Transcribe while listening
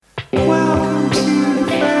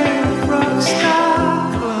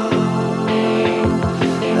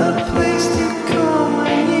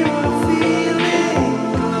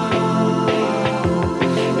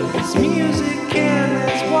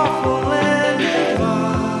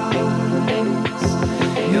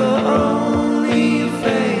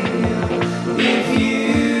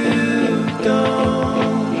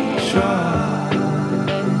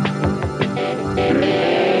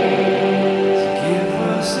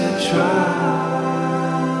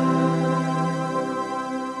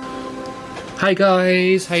Hey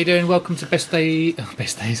guys, how you doing? Welcome to Best Days. I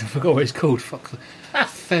forgot what it's called. Fuck.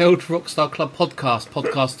 Failed Rockstar Club podcast.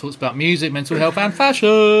 Podcast talks about music, mental health, and fashion.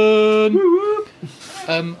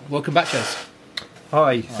 Welcome back, Jez.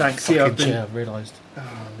 Hi, thanks. Yeah, I've been. I've realised.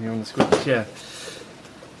 Oh, you're on the script. Yeah.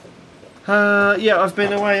 I've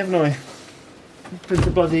been away, haven't I? Been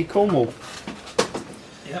to bloody Cornwall.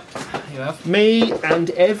 Yep, you have. Me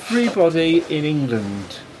and everybody in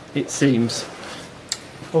England, it seems.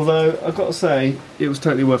 Although I've got to say, it was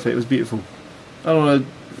totally worth it. It was beautiful. I don't want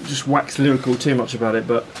to just wax lyrical too much about it,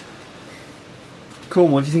 but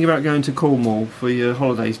Cornwall. If you think about going to Cornwall for your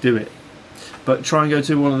holidays, do it. But try and go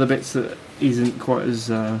to one of the bits that isn't quite as.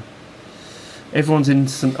 Everyone's in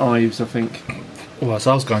St Ives, I think. Well,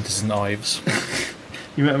 so I was going to St Ives.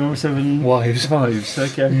 You met them 7 Wives.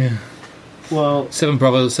 Okay. Yeah. Well, 7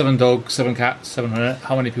 brothers, 7 dogs, 7 cats, 700.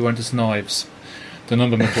 How many people went to St Ives? The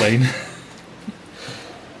number McLean.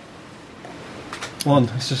 1.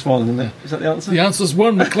 It's just 1, isn't it? Is that the answer? The answer's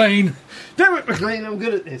 1, McLean. Damn it, McLean! I'm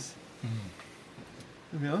good at this.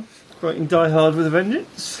 There we are. Writing Die Hard with a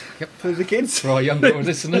Vengeance. Yep. For the kids. For our younger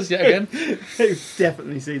listeners, yet again. They've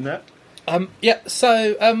definitely seen that.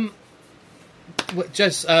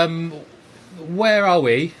 Jez, where are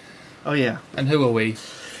we? Oh yeah. And who are we?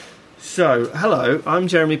 So, hello. I'm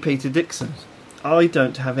Jeremy Peter Dixon. I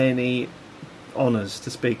don't have any honours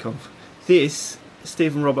to speak of. This,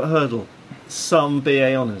 Stephen Robert Hurdle. Some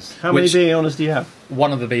BA honours. How many BA honours do you have?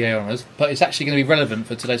 One of the BA honours, but it's actually going to be relevant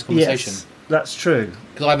for today's conversation. Yes, that's true.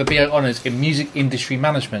 Because I have a BA honours in music industry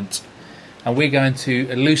management, and we're going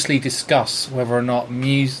to loosely discuss whether or not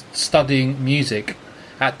studying music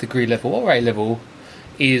at degree level or A level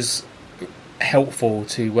is helpful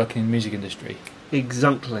to working in the music industry.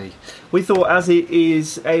 Exactly. We thought, as it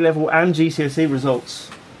is A level and GCSE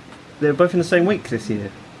results, they're both in the same week this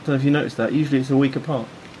year. Don't know if you noticed that. Usually it's a week apart.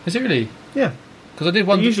 Is it really? Yeah. Because I did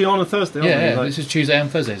one. They're usually on a Thursday, aren't they? Yeah, this is Tuesday and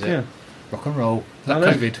Thursday, is it? Yeah. Rock and roll. Is that I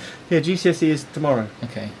know. COVID? Yeah, GCSE is tomorrow.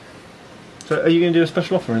 Okay. So are you going to do a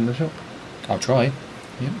special offer in the shop? I'll try.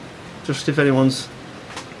 Yeah. Just if anyone's...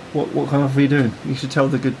 What kind of offer are you doing? You should tell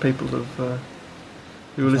the good people of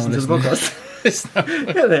who will listen to the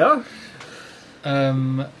podcast. Yeah, they are.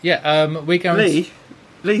 We're going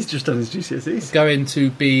Lee's just done his GCSEs. going to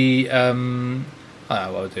be I'll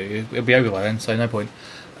do. It'll be over by then, so no point.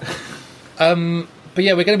 But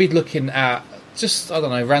yeah, we're going to be looking at just, I don't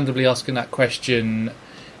know, randomly asking that question.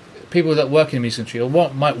 People that work in the music industry, or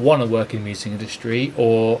might want to work in the music industry,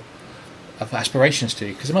 or have aspirations to,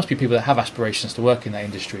 because there must be people that have aspirations to work in that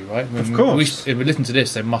industry, right? Of course. If we listen to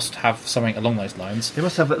this, they must have something along those lines. They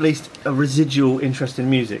must have at least a residual interest in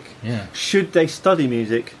music. Yeah. Should they study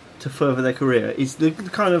music to further their career? Is the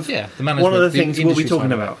kind of the management, one of the things we'll be industry talking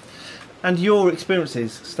side of about. And your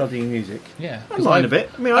experiences studying music. Yeah. I mind a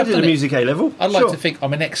bit. I mean, I did a music A level. I'd like to think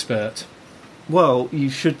I'm an expert. Well,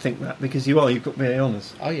 you should think that, because you are. You've got BA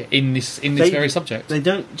honours. Oh yeah, in this very subject. They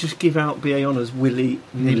don't just give out BA honours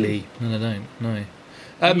willy-nilly. No, they don't.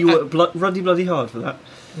 No. You worked bloody hard for that.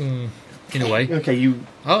 In a way. Okay, you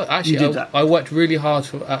did that. I worked really hard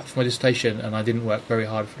for my dissertation, and I didn't work very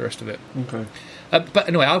hard for the rest of it. Okay. But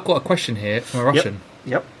anyway, I've got a question here from a Russian.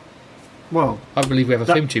 Yep. Well, I believe we have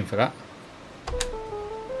a theme tune for that.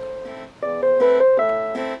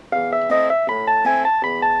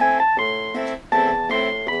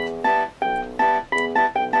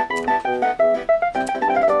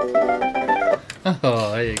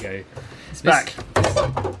 Oh, there you go. It's back.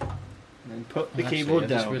 And then put the keyboard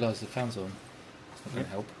down. I just realised the fan's on. It's not going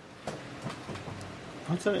to help.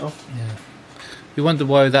 I'll turn it off. Yeah. You wonder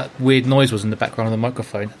why that weird noise was in the background of the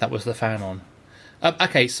microphone. That was the fan on.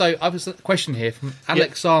 Okay, so I have a question here from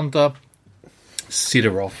Alexander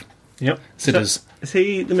Sidorov. Yep. Sidders. So, is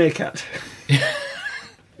he the meerkat?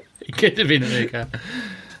 He could have been a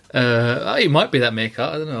meerkat. He might be that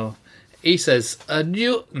meerkat. I don't know. He says, I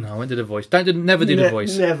won't do the voice. Never do the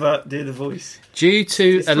voice. Never do the voice. Due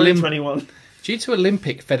to 2021. Due to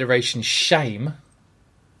Olympic Federation shame,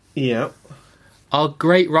 yeah, our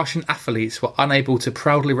great Russian athletes were unable to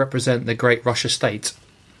proudly represent the great Russia state.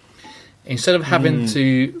 Instead of having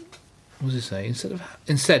to, what does it say?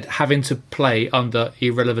 Instead having to play under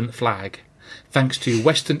irrelevant flag, thanks to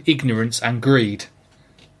Western ignorance and greed.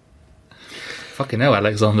 Fucking hell,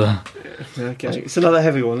 Alexander. Okay, it's another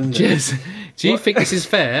heavy one, isn't it? Cheers. Do you think this is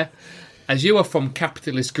fair, as you are from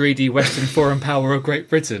capitalist, greedy Western foreign power of Great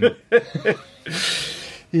Britain?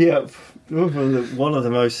 Yep. One of the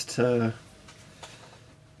most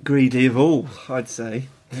greedy of all, I'd say.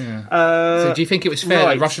 Yeah. So do you think it was fair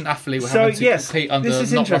that Russian athletes were having to compete under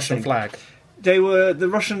not Russian flag? They were the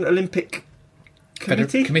Russian Olympic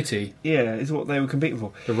Committee? Committee. Yeah, is what they were competing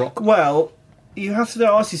for. The Rock. Well, you have to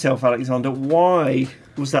ask yourself, Alexander, why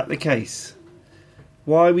was that the case?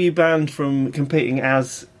 Why were you banned from competing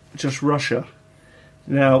as just Russia?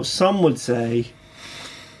 Now, some would say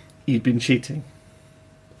you'd been cheating.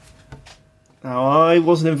 Now, I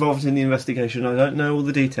wasn't involved in the investigation. I don't know all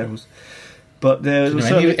the details. But there were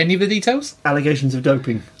any of the details? Allegations of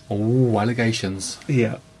doping. Oh, allegations.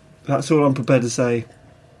 Yeah. That's all I'm prepared to say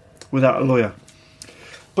without a lawyer.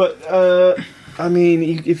 But, I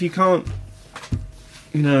mean, if you can't...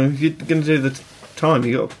 You know, if you're going to do the time,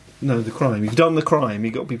 you got to know the crime. You've done the crime,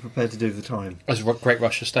 you've got to be prepared to do the time. As Great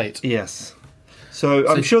Russia State. Yes. So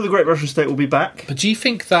I'm sure the Great Russian State will be back. But do you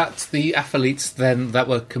think that the athletes then that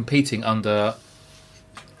were competing under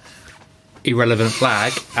irrelevant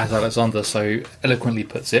flag, as Alexander so eloquently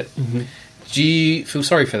puts it, do you feel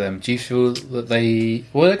sorry for them? Do you feel that they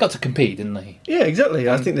got to compete, didn't they? Yeah, exactly.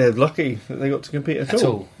 I think they're lucky that they got to compete at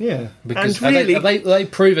all. Yeah. Because and really, are they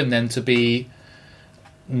proven then to be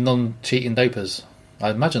non-cheating dopers? I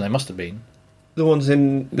imagine they must have been. The ones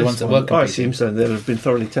in the ones that were competing. I assume so. They'll have been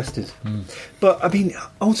thoroughly tested. But I mean,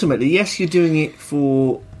 ultimately, yes, you're doing it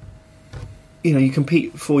for. You know, you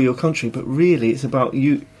compete for your country, but really, it's about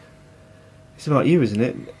you. It's about you, isn't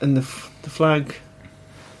it? And the flag.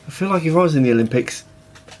 I feel like if I was in the Olympics,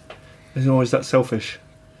 it's always that selfish.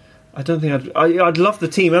 I don't think I'd love the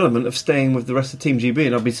team element of staying with the rest of Team GB,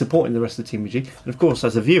 and I'd be supporting the rest of Team GB. And of course,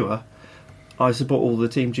 as a viewer, I support all the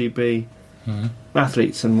Team GB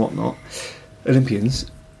athletes and whatnot. Olympians,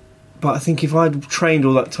 but I think if I'd trained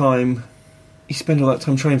all that time, you spend all that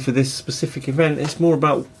time training for this specific event, it's more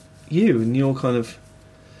about you and your kind of.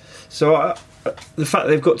 So the fact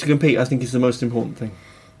they've got to compete, I think, is the most important thing.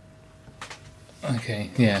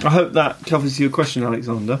 Okay, yeah. I hope that covers your question,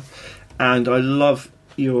 Alexander, and I love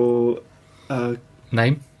your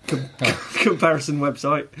name comparison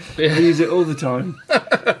website. I use it all the time.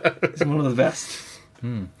 It's one of the best.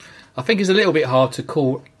 I think it's a little bit hard to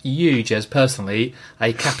call you, Jez, personally,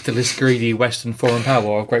 a capitalist, greedy Western foreign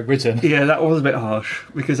power of Great Britain. Yeah, that was a bit harsh,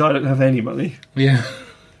 because I don't have any money. Yeah.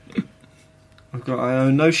 I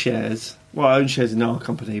own no shares. Well, I own shares in our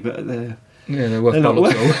company, but they're worth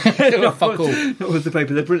bollocks. They're worth fuck all. Not worth the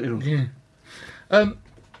paper they're printed on. Yeah.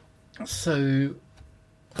 So,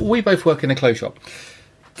 we both work in a clothes shop.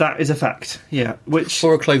 That is a fact, yeah.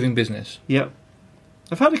 For a clothing business. Yeah.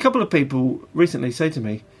 I've had a couple of people recently say to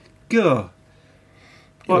me, "Gah."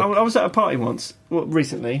 Well, I was at a party once. Well,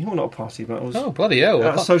 recently. Well, not a party, but I was... Oh, bloody hell.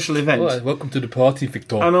 At a social event. Oh, welcome to the party,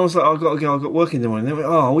 Victor. And I was like, I've got to go, I've got work in the morning. They went,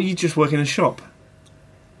 oh, well, you just work in a shop.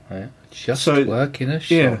 Yeah, work in a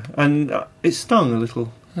shop. Yeah, and it stung a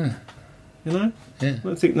little. Huh. You know? Yeah. I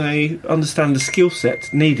don't think they understand the skill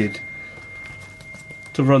set needed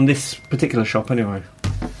to run this particular shop anyway.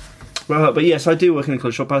 Well, but yes, I do work in a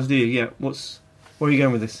clothes shop, as do you. Yeah, where are you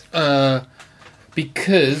going with this?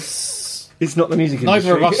 Because... It's not the music industry.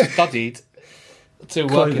 Neither of us studied to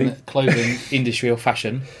work in the clothing industry or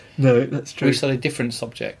fashion. No, that's true. We studied different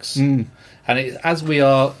subjects. And as we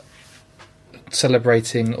are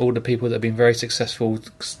celebrating all the people that have been very successful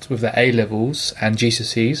with their A-levels and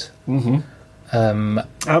GCSEs...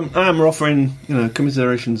 we're offering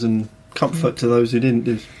commiserations and comfort to those who didn't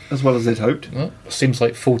do as well as they'd hoped. Well, seems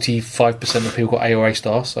like 45% of people got A or A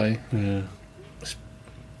star, so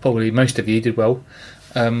probably most of you did well.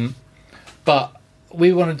 But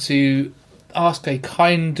we wanted to ask a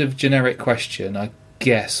kind of generic question, I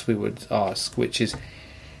guess we would ask, which is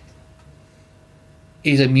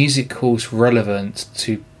a music course relevant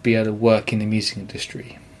to be able to work in the music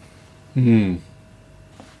industry? No.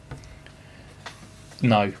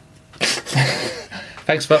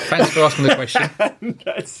 Thanks for asking the question.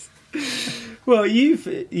 Well,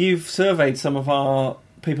 you've surveyed some of our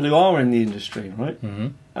people who are in the industry, right?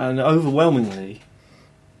 And overwhelmingly,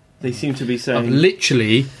 they seem to be saying... I've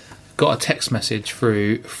literally got a text message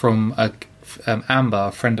through from Amber,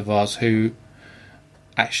 a friend of ours, who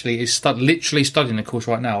actually is literally studying the course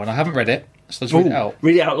right now, and I haven't read it, so let's read it out.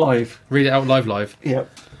 Read it out live. Read it out live. Yep.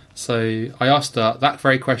 So I asked her that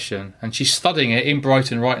very question, and she's studying it in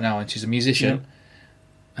Brighton right now, and she's a musician. Yep.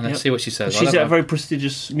 And let's see what she says. She's at a very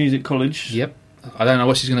prestigious music college. Yep. I don't know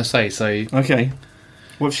what she's going to say, so... Okay.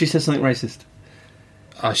 What if she says something racist?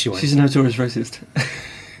 She won't. She's a notorious racist.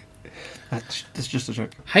 That's just a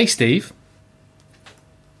joke. Hey, Steve.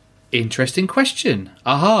 Interesting question.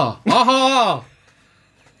 Aha!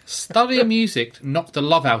 Studying music knocked the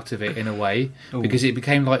love out of it in a way because it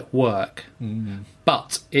became like work.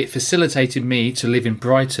 But it facilitated me to live in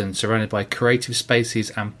Brighton surrounded by creative spaces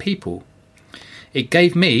and people. It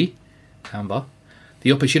gave me, Amber,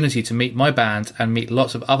 the opportunity to meet my band and meet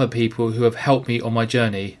lots of other people who have helped me on my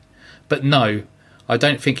journey. But no, I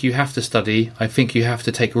don't think you have to study. I think you have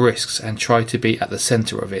to take risks and try to be at the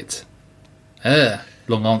centre of it.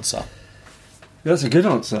 Long answer. That's a good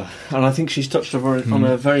answer, and I think she's touched on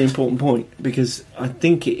a very important point, because I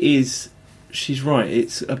think it is. She's right.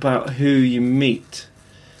 It's about who you meet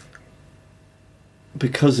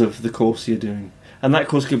because of the course you're doing, and that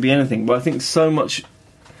course could be anything. But I think so much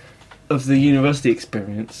of the university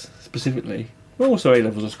experience, specifically, well, also A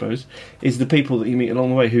levels, I suppose, is the people that you meet along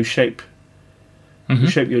the way who shape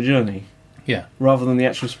your journey. Yeah, rather than the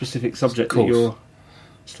actual specific subject that you're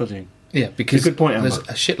studying. Yeah, because it's a good point, Amber. There's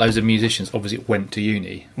a shitloads of musicians obviously went to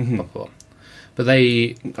uni, but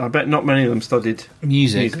they... I bet not many of them studied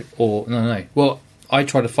music. Or... No. Well, I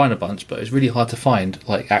tried to find a bunch, but it's really hard to find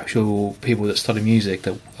like actual people that study music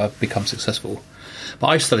that have become successful. But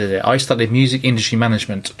I studied it. I studied music industry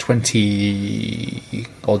management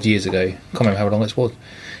 20-odd years ago. Can't remember how long it was.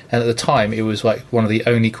 And at the time, it was like one of the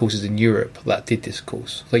only courses in Europe that did this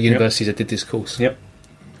course. Like universities that did this course. Yep.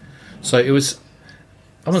 So it was...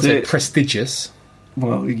 I wouldn't say prestigious.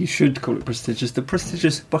 Well, you should call it prestigious. The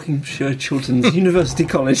prestigious Buckinghamshire Chilterns University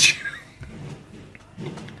College.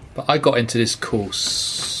 But I got into this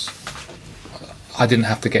course. I didn't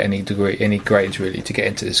have to get any grades really to get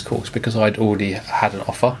into this course, because I'd already had an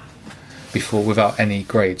offer before without any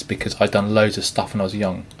grades, because I'd done loads of stuff when I was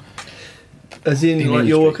young. As in like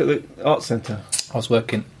your work at the Arts Centre? I was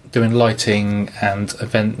doing lighting and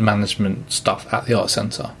event management stuff at the Arts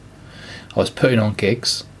Centre. I was putting on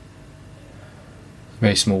gigs,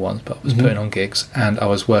 very small ones, but I was putting on gigs, and I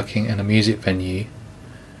was working in a music venue,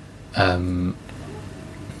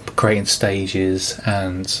 creating stages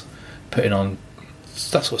and putting on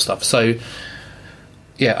that sort of stuff. So,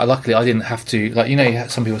 yeah, luckily I didn't have to, like, you know,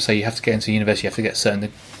 some people say you have to get into university, you have to get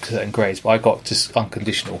certain grades, but I got just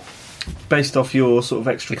unconditional. Based off your sort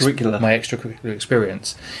of extracurricular? My extracurricular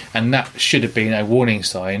experience. And that should have been a warning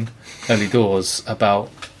sign, early doors, about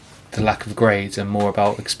the lack of grades and more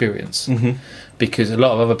about experience, because a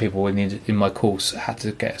lot of other people in my course had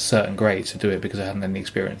to get certain grades to do it because I hadn't any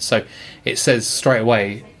experience. So it says straight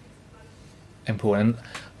away important.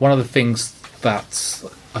 One of the things that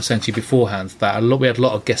I sent you beforehand, that we had a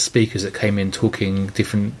lot of guest speakers that came in talking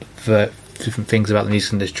different things about the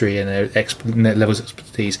music industry and their levels of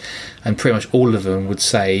expertise, and pretty much all of them would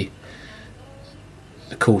say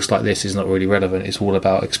a course like this is not really relevant. It's all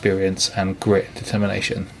about experience and grit and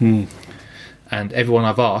determination. And everyone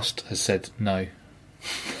I've asked has said no.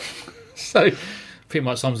 So pretty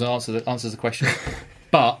much sums answers the question.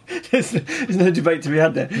 But there's no debate to be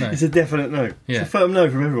had there. No. It's a definite no. Yeah. It's a firm no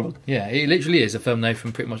from everyone. Yeah, it literally is a firm no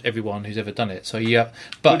from pretty much everyone who's ever done it. So yeah,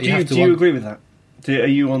 but do you agree with that? Are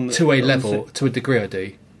you on to a level, to a degree? I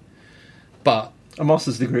do, but a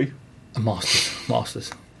master's degree,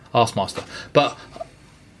 master's, Arts master, but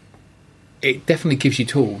it definitely gives you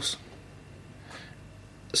tools.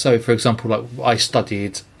 So, for example, like I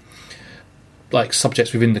studied like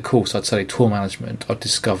subjects within the course. I'd studied tour management. I'd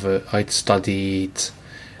studied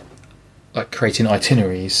like creating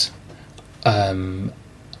itineraries. Learn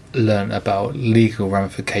about legal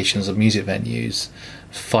ramifications of music venues,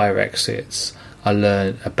 fire exits. I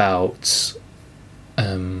learned about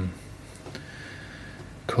I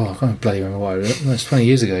can't bloody remember why. That's 20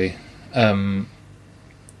 years ago.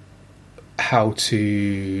 How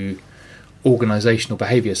to organisational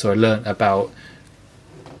behaviour. So I learnt about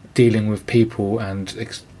dealing with people and I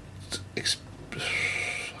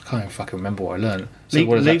can't even fucking remember what I learnt. So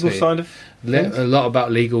what legal side of things? A lot about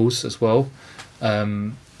legals as well.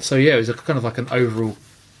 So yeah, it was kind of like an overall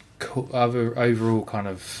kind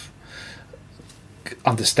of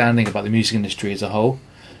understanding about the music industry as a whole.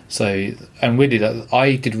 So, and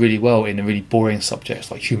I did really well in the really boring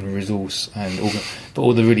subjects like human resource but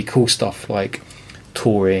all the really cool stuff like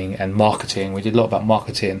touring and marketing. We did a lot about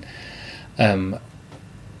marketing. I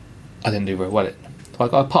didn't do very well at it.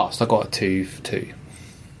 Like I passed. I got a 2 for 2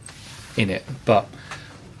 in it. But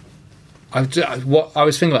I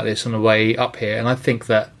was thinking about this on the way up here, and I think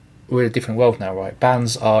that we're in a different world now, right?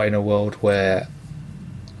 Bands are in a world where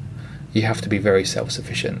you have to be very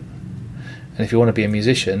self-sufficient. And if you want to be a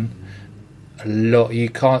musician, we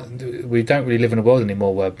don't really live in a world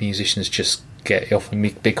anymore where musicians just get often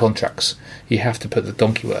big contracts. You have to put the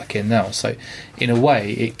donkey work in now. So in a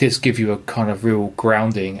way, it does give you a kind of real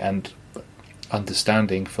grounding and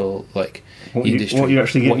understanding for like industry, what you're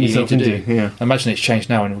actually getting yourself into. Yeah. I imagine it's changed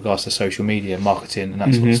now in regards to social media, marketing, and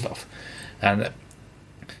that sort of stuff. And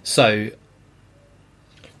so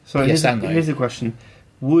yes, here's a question.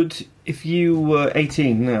 If you were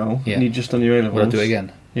 18 now and you'd just done your A-levels... Would I do it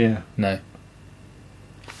again? Yeah. No.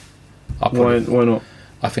 Why not?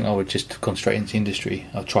 I think I would just have gone straight into industry.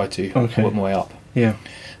 I'll try to work my way up. Yeah.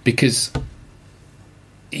 Because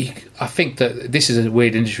I think that this is a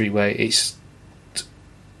weird industry where it's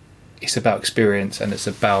about experience and it's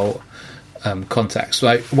about contacts.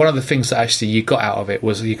 Like one of the things that actually you got out of it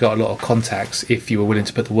was you got a lot of contacts if you were willing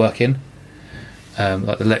to put the work in,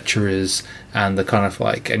 like the lecturers and the kind of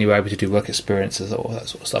like, and you were able to do work experiences, all that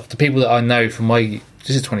sort of stuff. The people that I know from this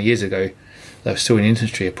is 20 years ago, that are still in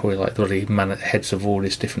industry are probably like the heads of all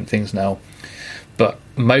these different things now. But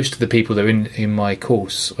most of the people that are in my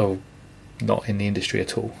course are not in the industry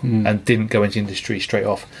at all and didn't go into industry straight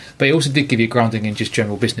off. But it also did give you grounding in just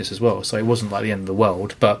general business as well, so it wasn't like the end of the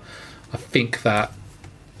world. But I think that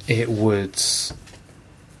it would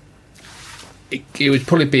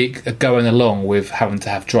probably be going along with having to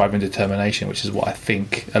have drive and determination, which is what I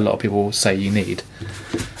think a lot of people say you need.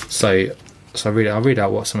 So I'll read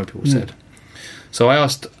out what some of people said. So I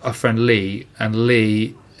asked our friend Lee, and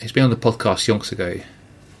Lee, he's been on the podcast yonks ago,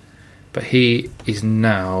 but he is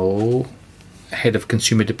now head of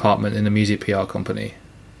consumer department in a music PR company.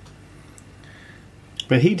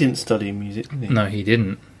 But he didn't study music, did he? No, he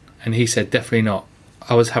didn't. And he said, definitely not.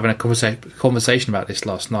 I was having a conversation about this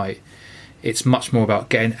last night. It's much more about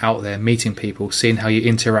getting out there, meeting people, seeing how you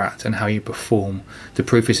interact and how you perform. The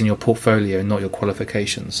proof is in your portfolio, not your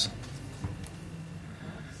qualifications.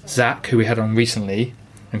 Zach, who we had on recently,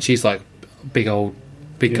 and she's like big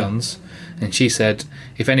guns, and she said,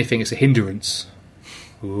 if anything, it's a hindrance.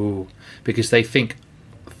 Ooh, because they think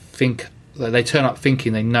they turn up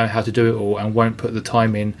thinking they know how to do it all and won't put the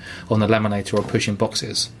time in on the laminator or pushing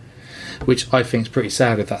boxes, which I think is pretty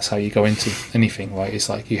sad if that's how you go into anything, right? It's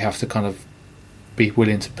like you have to kind of be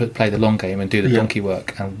willing to play the long game and do the donkey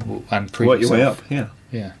work and prove work your yourself. way up.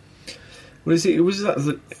 Yeah. Well, it was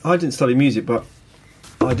that I didn't study music, but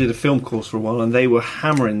I did a film course for a while, and they were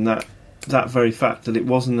hammering that very fact that it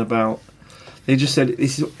wasn't about. They just said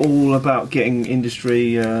this is all about getting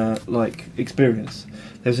industry experience.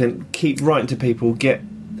 They were saying keep writing to people, get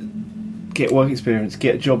work experience,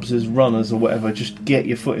 get jobs as runners or whatever. Just get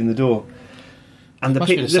your foot in the door. And It must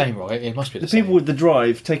be the same, right? It must be the same. People with the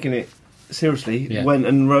drive, taking it seriously, went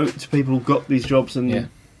and wrote to people who got these jobs and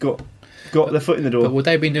got their foot in the door. But would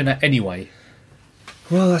they have been doing that anyway?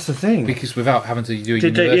 Well, that's the thing. Because without having to do a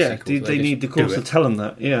university course, did they need the course to tell them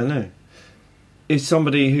that? Yeah, no. If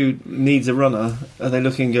somebody who needs a runner, are they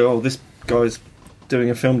looking and go, oh, this guy's doing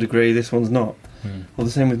a film degree, this one's not? Well,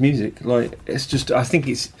 the same with music. Like, it's just, I think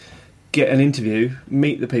it's get an interview,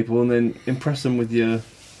 meet the people, and then impress them with your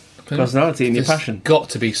personality and your passion. There's got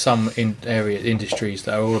to be some industries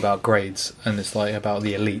that are all about grades, and it's like about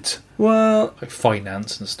the elite. Well, like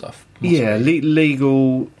finance and stuff. Yeah,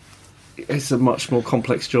 legal. It's a much more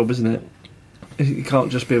complex job, isn't it? It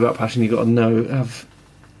can't just be about passion. You've got to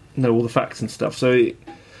know all the facts and stuff. So,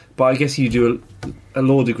 but I guess you do a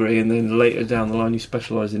law degree, and then later down the line you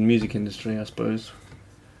specialise in music industry, I suppose.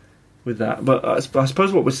 With that, but I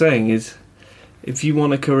suppose what we're saying is, if you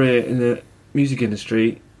want a career in the music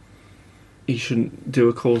industry, you shouldn't do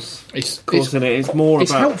a course in it. It's more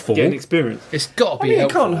about helpful. Getting experience. It's got to be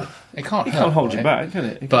helpful. It can't hold you back, can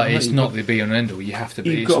it? But it's not the be and end all. You have to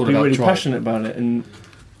be. You've got to be really passionate about it, and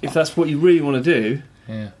if that's what you really want to do,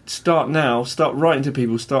 start now. Start writing to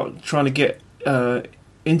people. Start trying to get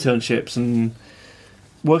internships and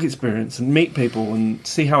work experience, and meet people, and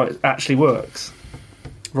see how it actually works,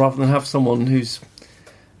 rather than have someone who's,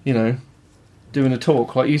 doing a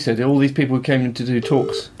talk like you said. All these people who came in to do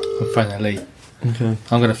talks. I'm phoning Lee. Okay.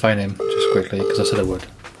 I'm going to phone him just quickly because I said I would.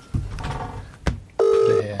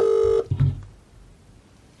 Put it here.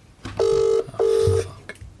 Oh,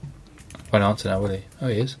 fuck. Won't answer now, will he? Oh,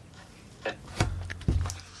 he is.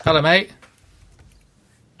 Hello, mate.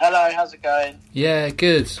 Hello, how's it going? Yeah,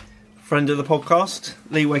 good. Friend of the podcast,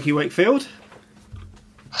 Lee Wakey Wakefield.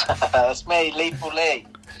 That's me, Lethal Lee.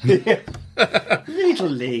 Little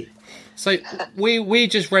Lee. So we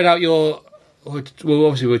just read out your. Well,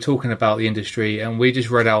 obviously we're talking about the industry, and we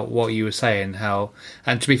just read out what you were saying. How,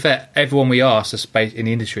 and to be fair, everyone we asked in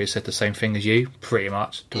the industry has said the same thing as you, pretty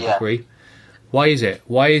much to a degree. Why is it?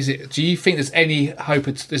 Do you think there's any hope?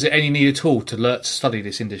 Is there any need at all to study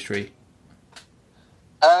this industry?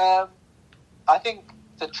 I think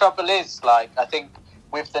the trouble is, I think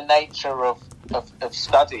with the nature of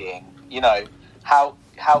studying, how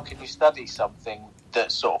can you study something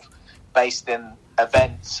that's sort of based in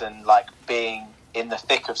events and being in the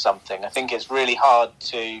thick of something? I think it's really hard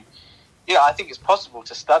to, I think it's possible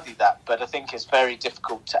to study that, but I think it's very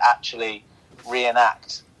difficult to actually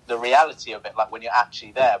reenact the reality of it, when you're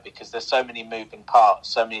actually there, because there's so many moving parts,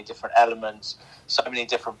 so many different elements, so many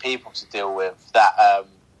different people to deal with that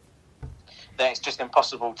then it's just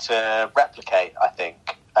impossible to replicate, I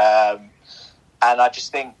think. And I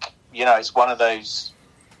just think, it's one of those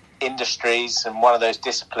industries and one of those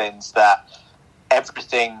disciplines that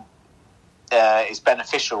everything is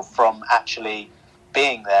beneficial from actually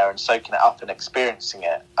being there and soaking it up and experiencing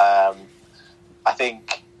it. I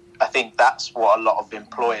think that's what a lot of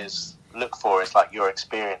employers look for, is like your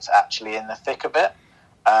experience actually in the thick of it.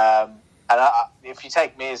 If you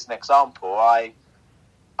take me as an example, I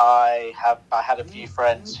had a few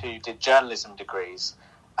friends who did journalism degrees,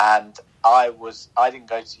 and I didn't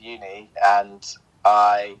go to uni, and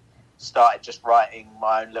I started just writing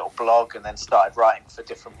my own little blog, and then started writing for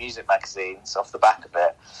different music magazines off the back of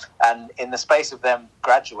it. And in the space of them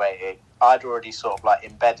graduating, I'd already sort of like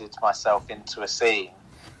embedded myself into a scene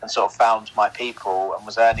and sort of found my people and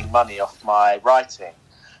was earning money off my writing.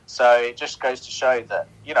 So it just goes to show that,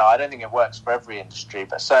 I don't think it works for every industry,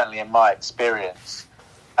 but certainly in my experience,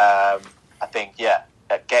 I think,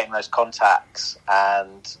 getting those contacts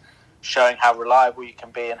and showing how reliable you can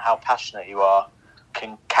be and how passionate you are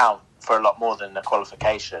can count for a lot more than a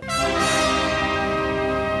qualification.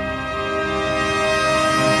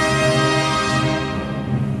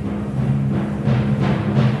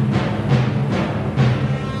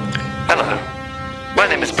 Hello, my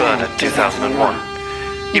name is Bernard 2001.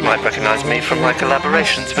 You might recognise me from my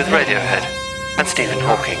collaborations with Radiohead and Stephen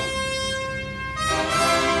Hawking.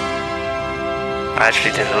 I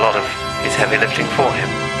actually did a lot of his heavy lifting for him.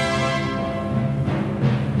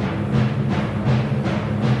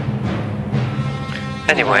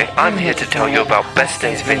 Anyway, I'm here to tell you about Best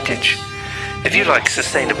Days Vintage. If you like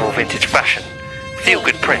sustainable vintage fashion,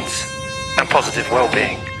 feel-good prints, and positive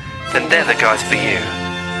well-being, then they're the guys for you.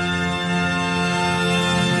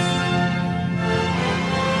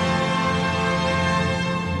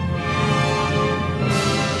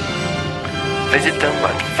 Visit them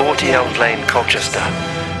at 40 Elm Lane, Colchester,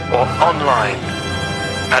 or online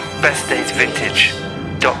at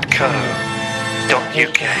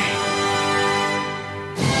bestdaysvintage.co.uk.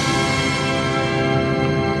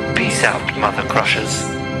 Peace out, Mother Crushers.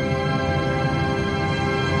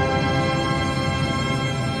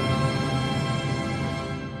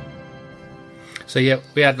 So we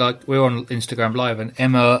were on Instagram Live, and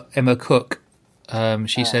Emma Cook,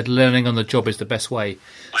 she said learning on the job is the best way.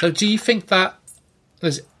 So do you think that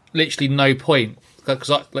there's literally no point? Because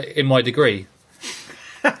in my degree,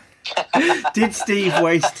 did Steve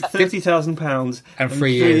waste £30,000 and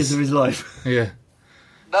 3 years of his life? Yeah.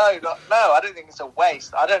 No, I don't think it's a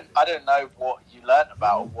waste. I don't know what you learnt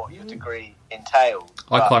about or what your degree entailed.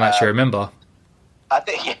 I can't actually remember. I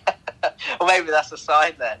think, well, maybe that's a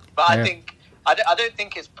sign then. But I think I don't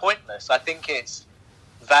think it's pointless. I think it's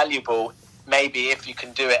valuable. Maybe if you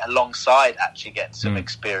can do it alongside actually getting some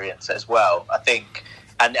experience as well. I think,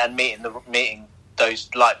 and meeting those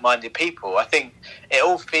like-minded people. I think it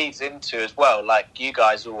all feeds into as well. Like you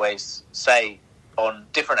guys always say on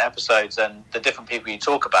different episodes and the different people you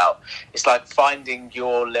talk about, it's like finding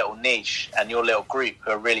your little niche and your little group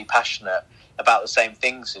who are really passionate about the same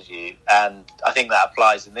things as you. And I think that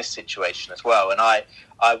applies in this situation as well. And I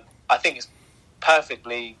think it's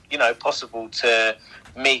perfectly, possible to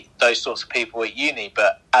meet those sorts of people at uni,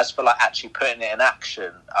 but as for actually putting it in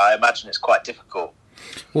action, I imagine it's quite difficult.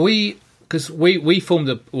 Well, we formed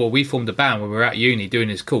a band when we were at uni doing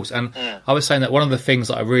this course, and I was saying that one of the things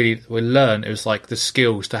that I really learned was like the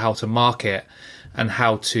skills to how to market and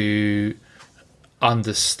how to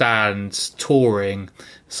understand touring.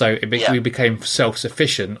 So we became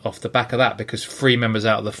self-sufficient off the back of that, because 4 members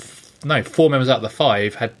out of the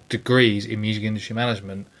 5 had degrees in music industry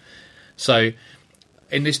management. So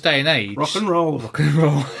in this day and age, rock and roll.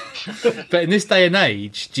 But in this day and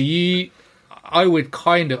age, I would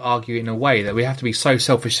kind of argue in a way that we have to be so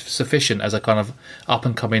self-sufficient as a kind of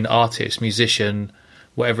up-and-coming artist, musician,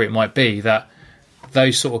 whatever it might be, that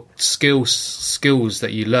those sort of skills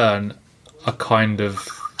that you learn are kind of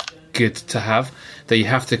good to have. That you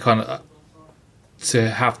have to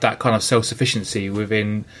to have that kind of self-sufficiency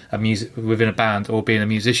within a band or being a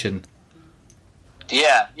musician.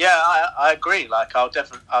 Yeah, I agree. Like, I'll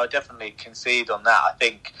definitely concede on that. I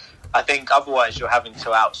think otherwise you're having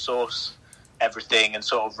to outsource everything and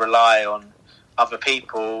sort of rely on other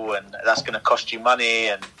people, and that's going to cost you money.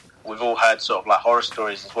 And we've all heard sort of like horror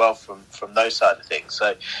stories as well from those side of things.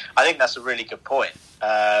 So I think that's a really good point.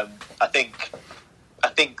 I think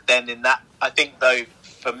though,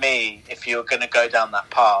 for me, if you're going to go down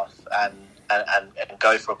that path and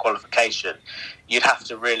go for a qualification, you'd have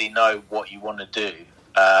to really know what you want to do,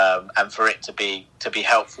 and for it to be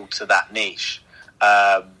helpful to that niche.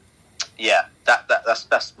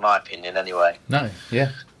 That's my opinion anyway. No,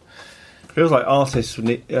 yeah. Feels like artists would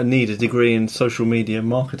need a degree in social media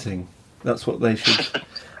marketing. That's what they should.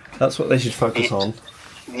 That's what they should focus on.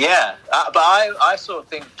 Yeah, but I sort of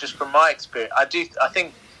think, just from my experience, I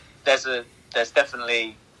think there's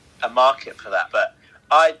definitely a market for that. But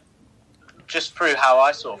I, just through how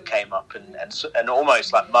I sort of came up and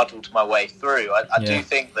almost like muddled my way through, I do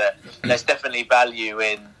think that there's definitely value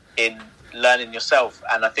in learning yourself,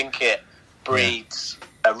 and I think it breeds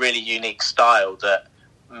a really unique style that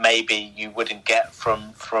maybe you wouldn't get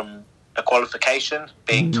from a qualification,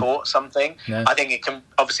 being taught something. I think it can,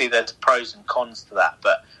 obviously there's pros and cons to that,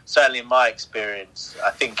 but certainly in my experience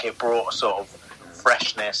I think it brought a sort of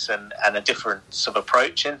freshness and a different sort of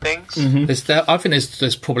approach in things. I think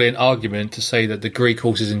there's probably an argument to say that degree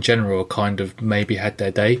courses in general kind of maybe had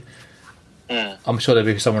their day. I'm sure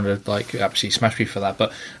there'll be someone that like absolutely smash me for that,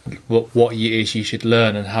 but what it is you should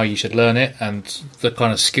learn and how you should learn it, and the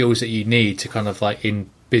kind of skills that you need to kind of like in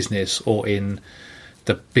business or in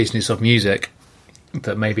the business of music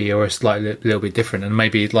that maybe are a slightly little bit different, and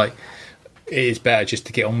maybe like it is better just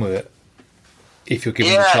to get on with it if you're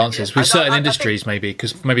given the chances. With certain industries, maybe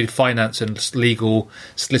because maybe finance and legal,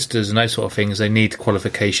 solicitors and those sort of things, they need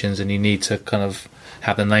qualifications, and you need to kind of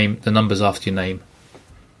have the numbers after your name.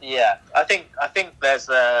 Yeah, I think there's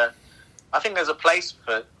a place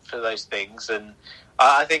for those things, and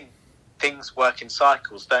I think things work in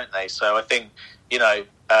cycles, don't they? So I think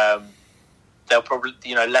there'll probably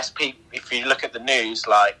less people. If you look at the news,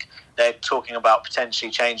 like they're talking about potentially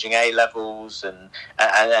changing A levels and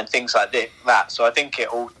things like that. So I think it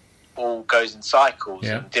all goes in cycles,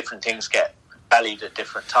 and different things get valued at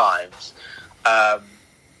different times. But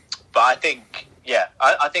I think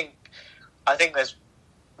I think there's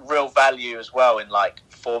real value as well in like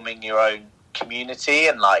forming your own community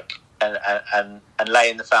and like and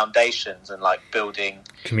laying the foundations and like building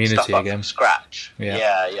community stuff up again from scratch.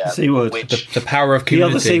 Yeah. C word. The power of community.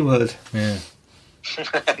 The other C word. Yeah.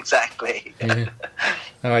 Exactly. Yeah.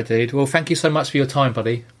 All right, dude. Well, thank you so much for your time,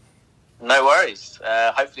 buddy. No worries.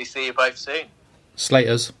 Hopefully see you both soon.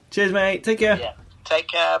 Slaters. Cheers, mate. Take care. Yeah. Take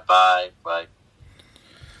care. Bye.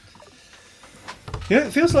 Yeah,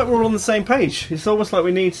 it feels like we're all on the same page. It's almost like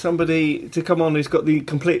we need somebody to come on who's got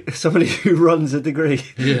somebody who runs a degree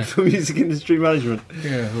for music industry management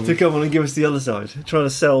to come on and give us the other side, trying to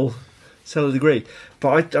sell a degree.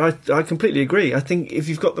 But I completely agree. I think if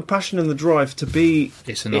you've got the passion and the drive to be,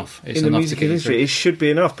 it's enough. It's in enough the music industry. It should be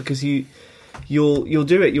enough, because you'll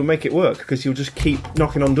do it. You'll make it work, because you'll just keep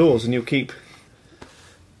knocking on doors and you'll keep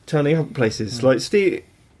turning up places. Like Steve,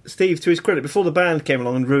 to his credit, before the band came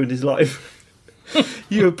along and ruined his life.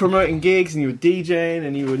 You were promoting gigs and you were DJing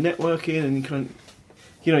and you were networking, and you kind of,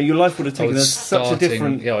 your life would have taken such a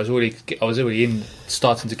different. Yeah, I was already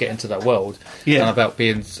starting to get into that world. Yeah, and about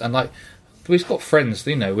being and like we've got friends.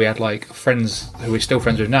 We had like friends who we're still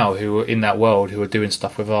friends with now who were in that world, who were doing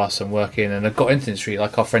stuff with us and working, and have got into the industry.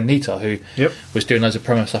 Like our friend Nita, who was doing loads of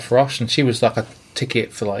promo stuff for us, and she was like a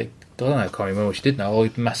ticket for like I don't know, I can't remember what she did now. All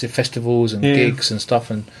massive festivals and gigs and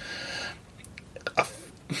stuff, and.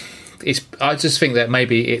 I just think that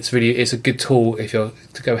maybe it's a good tool if you're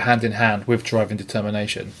to go hand in hand with drive and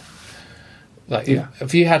determination. Like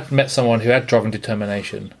if you had met someone who had drive and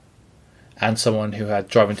determination, and someone who had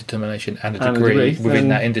drive and determination and a degree within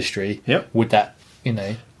that industry, would that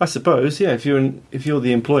I suppose if you're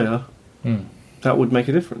the employer, that would make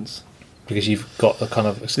a difference, because you've got a kind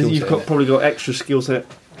of a skill set. You've probably got extra skill set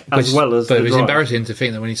as well as. But it was embarrassing to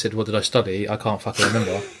think that when he said, "What did I study?" I can't fucking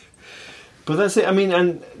remember. But that's it. I mean,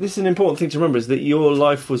 and this is an important thing to remember, is that your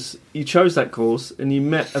life was, you chose that course and you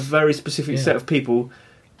met a very specific set of people,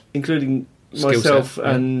 including myself,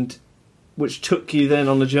 and which took you then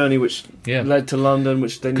on a journey which led to London,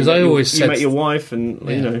 which then you met your wife, and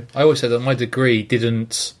I always said that my degree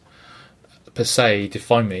didn't per se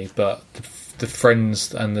define me, but the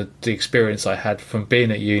friends and the experience I had from being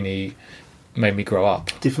at uni made me grow up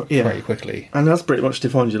very quickly, and that's pretty much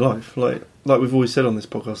defined your life. Like we've always said on this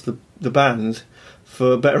podcast, the band,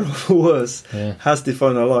 for better or for worse, has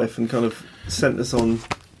defined our life and kind of sent us on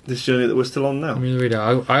this journey that we're still on now. I mean,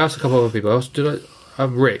 I asked a couple of other people.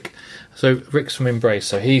 Rick. So Rick's from Embrace,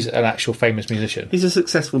 so he's an actual famous musician. He's a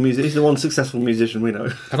successful musician. He's the one successful musician we know.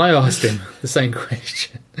 And I asked him the same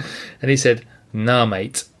question, and he said, "Nah,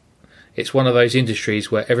 mate. It's one of those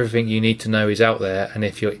industries where everything you need to know is out there, and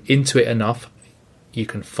if you're into it enough, you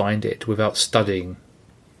can find it without studying."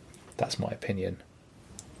 That's my opinion.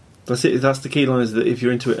 That's it. That's the key line, is that if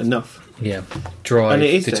you're into it enough. Yeah. Drive, and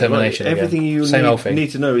it is determination. Like, everything you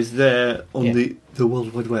need to know is there on the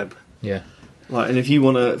World Wide Web. Yeah. And if you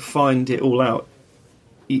want to find it all out,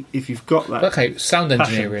 if you've got that. Okay, sound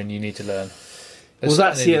engineering you need to learn. Well,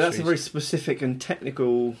 that's certain a industries- very specific and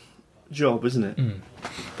technical job, isn't it?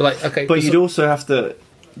 But like, okay, But you'd also have to.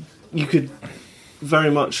 You could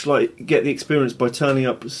very much like get the experience by turning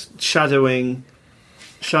up, shadowing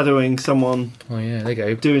someone oh yeah, there you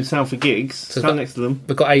go. doing sound for gigs. So Stand next to them.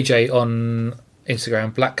 We've got AJ on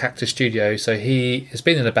Instagram, Black Cactus Studio. So he has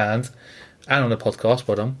been in a band and on a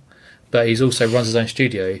podcast, but he's also runs his own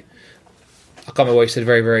studio. I can't remember what he said.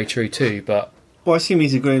 Very, very true too. But Well, I assume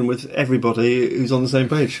he's agreeing with everybody who's on the same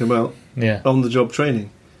page about yeah, on-the-job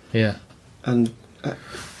training yeah, and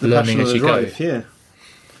the learning passion as and you the go. drive. Yeah.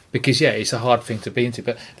 Because it's a hard thing to be into.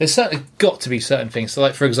 But there's certainly got to be certain things. So,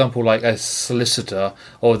 like for example, like a solicitor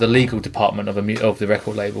or the legal department of the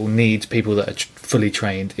record label needs people that are fully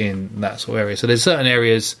trained in that sort of area. So there's certain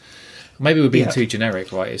areas. Maybe we're being Yeah. too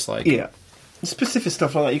generic, right? It's like Yeah. Specific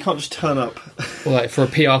stuff like that. You can't just turn up. well, like for a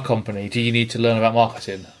PR company, do you need to learn about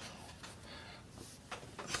marketing?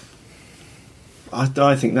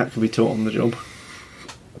 I think that could be taught on the job.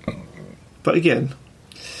 But again,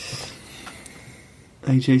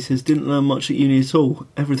 AJ says, didn't learn much at uni at all.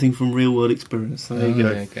 Everything from real world experience. So there you go.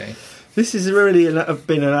 Okay. This is really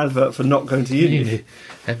been an advert for not going to uni.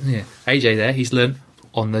 Yeah. AJ there, he's learned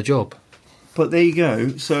on the job. But there you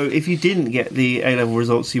go. So if you didn't get the A-level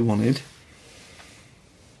results you wanted,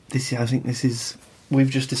 I think this is... We've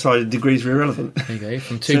just decided degrees are irrelevant. There you go.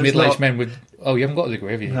 From two So it's middle-aged not- men with... Oh, you haven't got a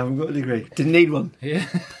degree, have I you? haven't got a degree. Didn't need one. Yeah.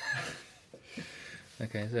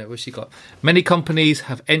 Okay, so what's she got? Many companies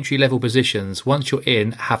have entry-level positions. Once you're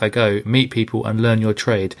in, have a go, meet people and learn your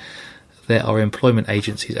trade. There are employment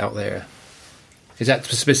agencies out there. Is that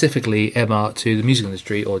specifically, Emma, to the music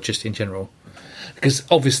industry or just in general? Because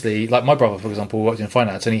obviously, like my brother, for example, worked in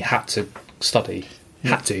finance and he had to study,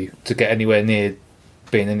 to get anywhere near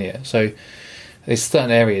being in it. So there's certain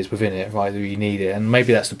areas within it, right, that you need it. And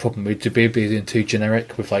maybe that's the problem, to be being too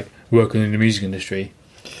generic with like working in the music industry.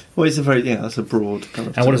 Well, it's a very... Yeah, that's a broad kind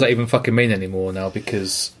of... And what does that even fucking mean anymore now?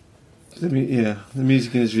 Because The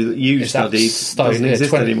music industry that you it's that studied style- doesn't yeah, exist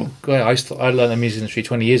 20 anymore. Yeah, I learned the music industry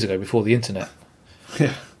 20 years ago before the internet.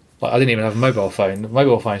 Yeah. Like I didn't even have a mobile phone.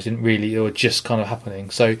 Mobile phones didn't really, they were just kind of happening.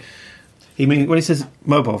 So When he says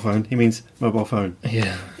mobile phone, he means mobile phone.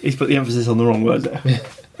 yeah, He's put the emphasis on the wrong word there.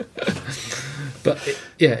 but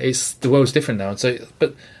it's the world's different now. And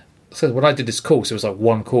so when I did this course, it was like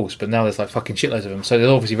one course, but now there's like fucking shitloads of them. So they're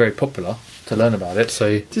obviously very popular to learn about it.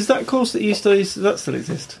 So Does that course that you studied, does that still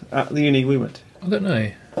exist at the uni we went I don't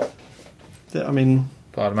know, to? I mean,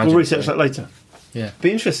 but I'd imagine we'll research so. that later. Yeah,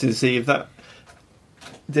 Be interested to see if that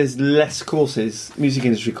there's less courses, music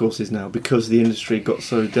industry courses now, because the industry got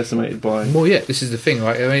so decimated by. well, yeah, this is the thing,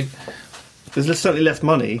 right? I mean, There's certainly less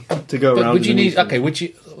money to go but around. would you in the need? music Okay, would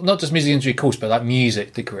you not just music industry course, but like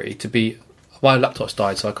music degree to be? My laptop's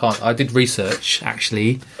died, so I can't. I did research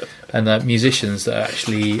actually, and musicians that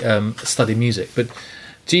actually study music. But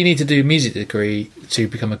do you need to do a music degree to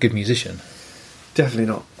become a good musician? Definitely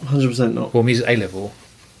not. 100% not. Or music A level?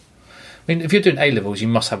 I mean, if you're doing A levels, you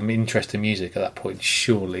must have an interest in music at that point,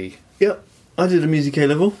 surely. Yep, I did a music A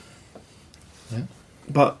level. Yeah.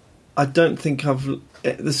 But I don't think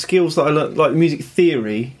the skills that I learned, like music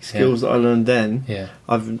theory skills that I learned then, Yeah.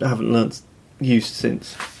 I haven't learnt used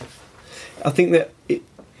since. I think that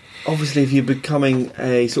obviously if you're becoming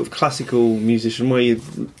a sort of classical musician where you're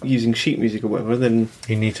using sheet music or whatever, then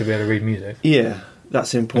You need to be able to read music. yeah,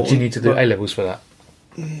 that's But important. do you need to do But- A levels for that?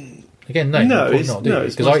 Again, no. No, probably it's not, do you? no,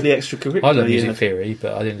 it's 'Cause mostly extracurricular. I learned music yeah. theory,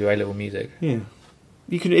 but I didn't do A level music. Yeah,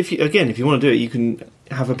 you can if you want to do it, you can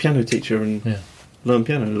have a piano teacher and Yeah. learn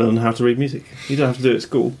piano, learn how to read music. You don't have to do it at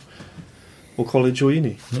school or college or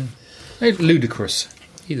uni. Hey, Ludacris.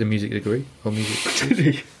 He's a music degree or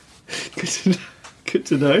music. Good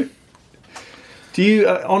to know. Do you,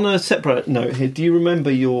 on a separate note here, do you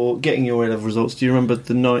remember getting your A-level results? Do you remember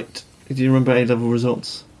the night? Do you remember A-level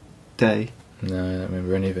results day? No, I don't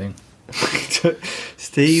remember anything.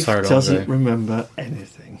 Steve So long doesn't ago. remember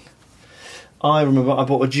anything. I remember I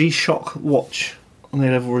bought a G-Shock watch on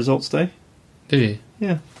A-level results day. Did you?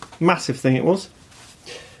 Yeah, massive thing it was.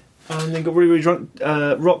 And then got really, really drunk.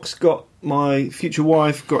 Rox got my future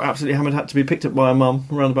wife got absolutely hammered, had to be picked up by her mum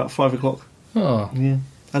around about 5 o'clock. Oh, Yeah,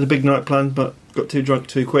 had a big night planned, but got too drunk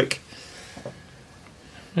too quick.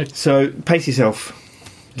 Right. So pace yourself,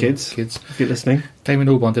 kids, kids. if you're listening. Damon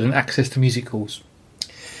Albarn did an access to music course.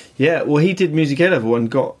 Yeah, well, he did music A level and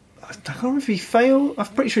got. I can't remember if he failed. I'm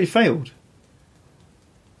pretty sure he failed.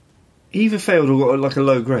 He either failed or got like a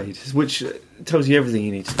low grade, which tells you everything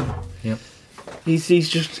you need to know. Yep. He's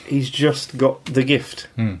just got the gift,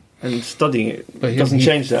 and studying it But doesn't he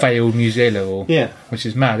change that. failed music A level. Yeah, Which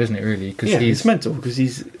is mad, isn't it, really? Because yeah, he's it's mental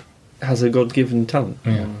because has a God-given talent.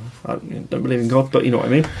 Yeah. I don't believe in God, but you know what I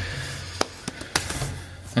mean.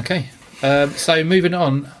 Okay. So moving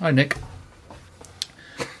on. Hi, Nick.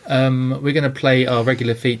 We're going to play our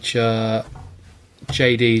regular feature,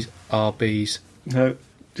 JD's RBs. No,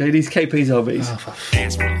 JD's KP's RBs. Oh, for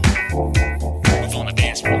Dance floor. Move on the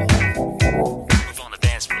dance floor. Move on the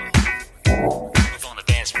dance floor. Move on the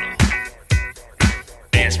dance floor.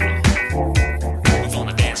 Dance floor. Move on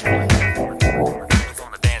the dance floor. Move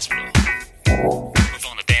on the dance floor. Move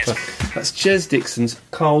on the dance floor. That's Jez Dixon's,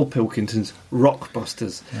 Carl Pilkington's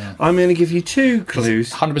Rockbusters. Yeah. I'm going to give you 2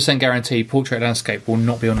 clues. 100% guarantee Portrait Landscape will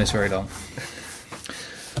not be on this very long.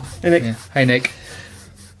 Hey, Nick. Yeah. Hey, Nick.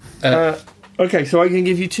 Okay, so I can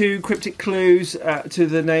give you 2 cryptic clues to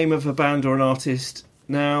the name of a band or an artist.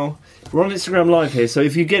 Now, we're on Instagram Live here, so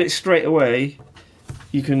if you get it straight away,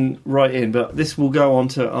 you can write in. But this will go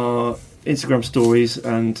onto our Instagram stories,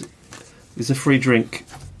 and there's a free drink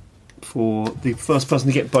for the first person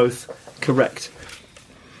to get both correct.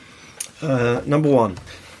 Number 1.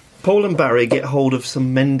 Paul and Barry get hold of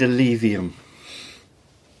some Mendelevium.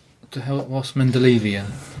 What the hell? What's Mendelevian?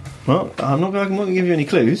 Well, I'm not going to give you any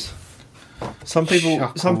clues. Some people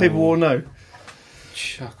will know.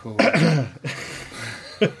 Chuckle.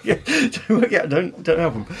 Yeah, don't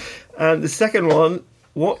help them. And the second one,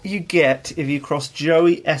 what you get if you cross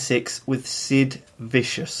Joey Essex with Sid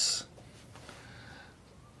Vicious.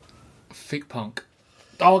 Thick Punk.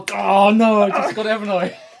 Oh no, I just got it, haven't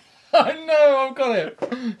I? I know, I've got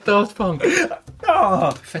it. Daft Punk.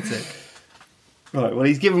 Ah, Pathetic. right. Well,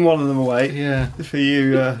 he's given one of them away Yeah. for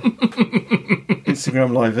you,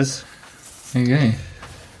 Instagram livers. Okay.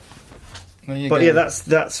 There you But go. yeah, that's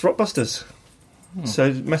Rockbusters.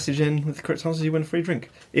 So message in with the correct answers, you win a free drink.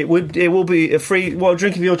 It will be a free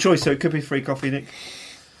drink of your choice, so it could be free coffee, Nick.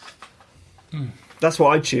 That's what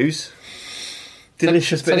I choose.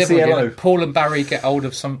 Delicious bit of the other one CLO. again. Paul and Barry get hold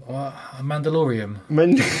of some a Mandalorium.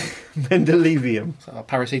 Mendelevium. So,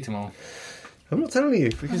 paracetamol. I'm not telling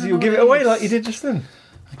you because you'll give it away like you did just then.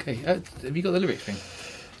 Okay. Have you got the lyrics thing?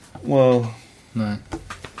 Well, No.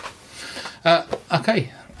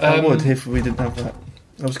 Okay. I would if we didn't have that.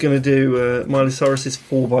 I was going to do Miley Cyrus's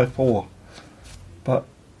 4x4, but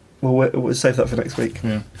we'll save that for next week.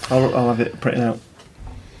 Yeah. I'll have it printed out.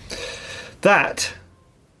 That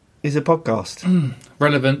is a podcast.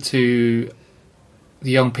 Relevant to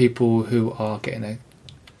the young people who are getting their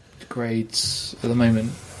grades at the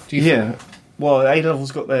moment. Do you Yeah. Well, A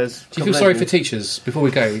levels got theirs. Do you feel sorry for teachers, before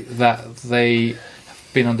we go, that they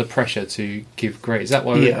have been under pressure to give grades? Is that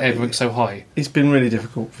why everything's so high? It's been really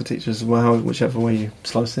difficult for teachers, whichever way you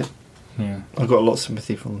slice it. Yeah. I've got a lot of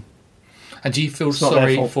sympathy for them. And do you feel It's not their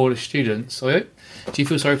sorry fault. for the students? Do you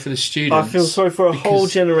feel sorry for the students? I feel sorry for a whole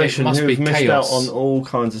because generation it must who be have missed chaos. out on all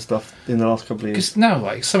kinds of stuff in the last couple of years. Because now,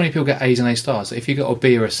 like, so many people get A's and A stars. If you got a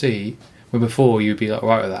B or a C, when before you'd be like,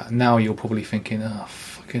 right with that. Now you're probably thinking, oh,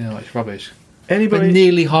 fucking hell, it's rubbish. But Anybody?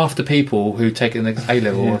 nearly half the people who take an A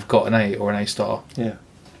level Yeah. have got an A or an A star. Yeah.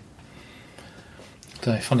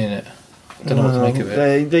 Don't know, funny, innit? Don't know what to make of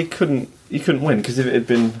it. They couldn't. You couldn't win because if it had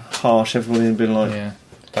been harsh, everyone would have been like, Yeah,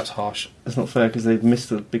 that's harsh. "That's not fair" because they've missed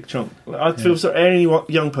a big chunk. I feel sorry. Any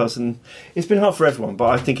young person. It's been hard for everyone, but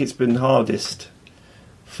I think it's been hardest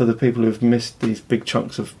for the people who've missed these big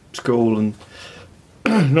chunks of school and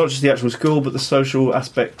not just the actual school, but the social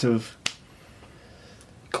aspect of.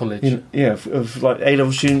 College. Of like A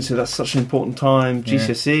level students. So that's such an important time. Yeah.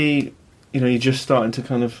 GCSE. You're just starting to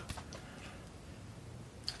kind of.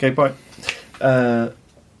 Okay, bye.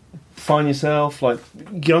 Find yourself, like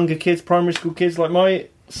younger kids, primary school kids. Like my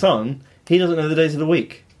son, he doesn't know the days of the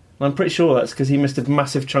week. And I'm pretty sure that's because he missed a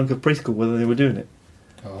massive chunk of preschool whether they were doing it.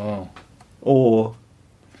 Oh. Or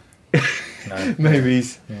No. maybe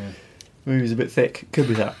he's a bit thick. Could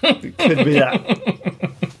be that. It could be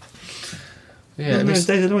that. Yeah, No, days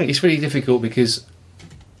of the week. it's really difficult because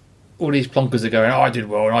all these plonkers are going, oh, I did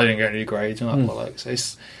well and I didn't get any grades. And I'm like, well, like, so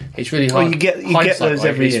it's really hard. Well, you get Hindsight, those right?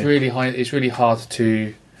 every it's year. It's really hard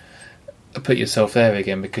to put yourself there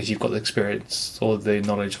again because you've got the experience or the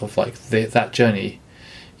knowledge of like that journey.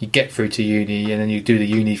 You get through to uni and then you do the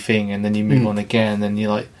uni thing and then you move on again. And then you're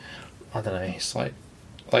like, I don't know. It's like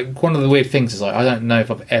one of the weird things is like I don't know if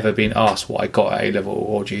I've ever been asked what I got at A level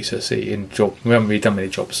or GCSE in job. We haven't really done many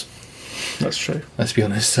jobs. That's true. Let's be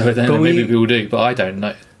honest. So I don't know. Maybe people do, but I don't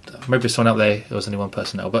know. Maybe there's someone out there. There was only one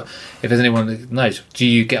person now, but if there's anyone that knows, do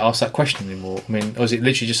you get asked that question anymore? I mean, or is it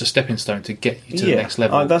literally just a stepping stone to get you to the next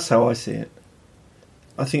level? That's how I see it.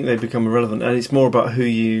 I think they become irrelevant, and it's more about who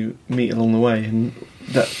you meet along the way, and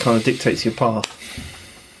that kind of dictates your path.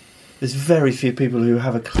 There's very few people who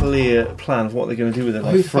have a clear plan of what they're going to do with their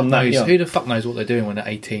life Who the fuck from that knows? young. Who the fuck knows what they're doing when they're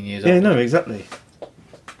 18 years Yeah, old? no, exactly.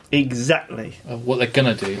 Exactly. What they're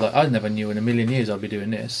gonna do. Like, I never knew in a million years I'd be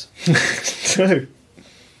doing this. No.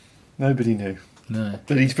 Nobody knew. No.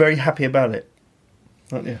 But he's very happy about it.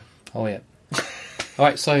 Aren't you? Oh yeah. All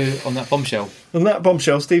right. So on that bombshell. On that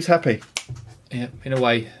bombshell, Steve's happy. Yeah. In a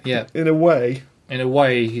way. Yeah. In a way. In a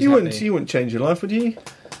way, he's You happy. wouldn't change your life, would you?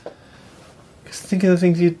 'Cause think of the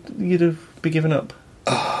things you'd have be given up.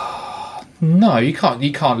 No, you can't.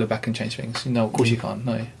 You can't look back and change things. No, of course you can't.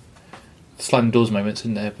 No. Sliding doors moments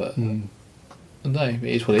in there, but no, it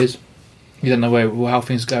is what it is. You don't know how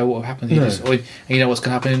things go, what will happen. You No. or you know what's going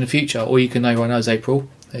to happen in the future. All you can know right now is April.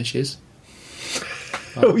 There she is.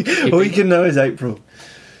 All you can know is April.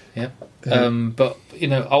 Yeah. But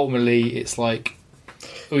ultimately, it's like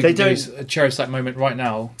we They can don't- use a cherish that moment right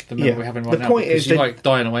now. The moment Yeah. we're having right The now. point because is you they- might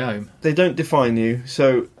die on the way home. They don't define you,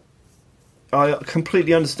 so I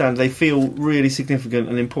completely understand. They feel really significant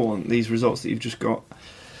and important, these results that you've just got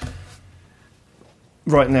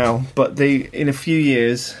right now. But in a few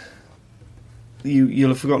years, you'll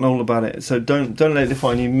have forgotten all about it. So don't let it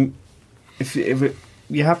define you. If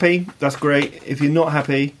you're happy, that's great. If you're not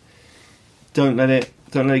happy, don't let it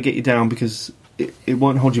get you down, because it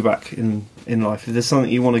won't hold you back in life. If there's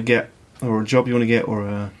something you want to get, or a job you want to get, or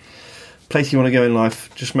a place you want to go in life,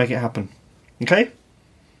 just make it happen. Okay?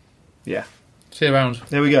 Yeah. See you around.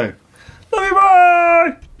 There we go.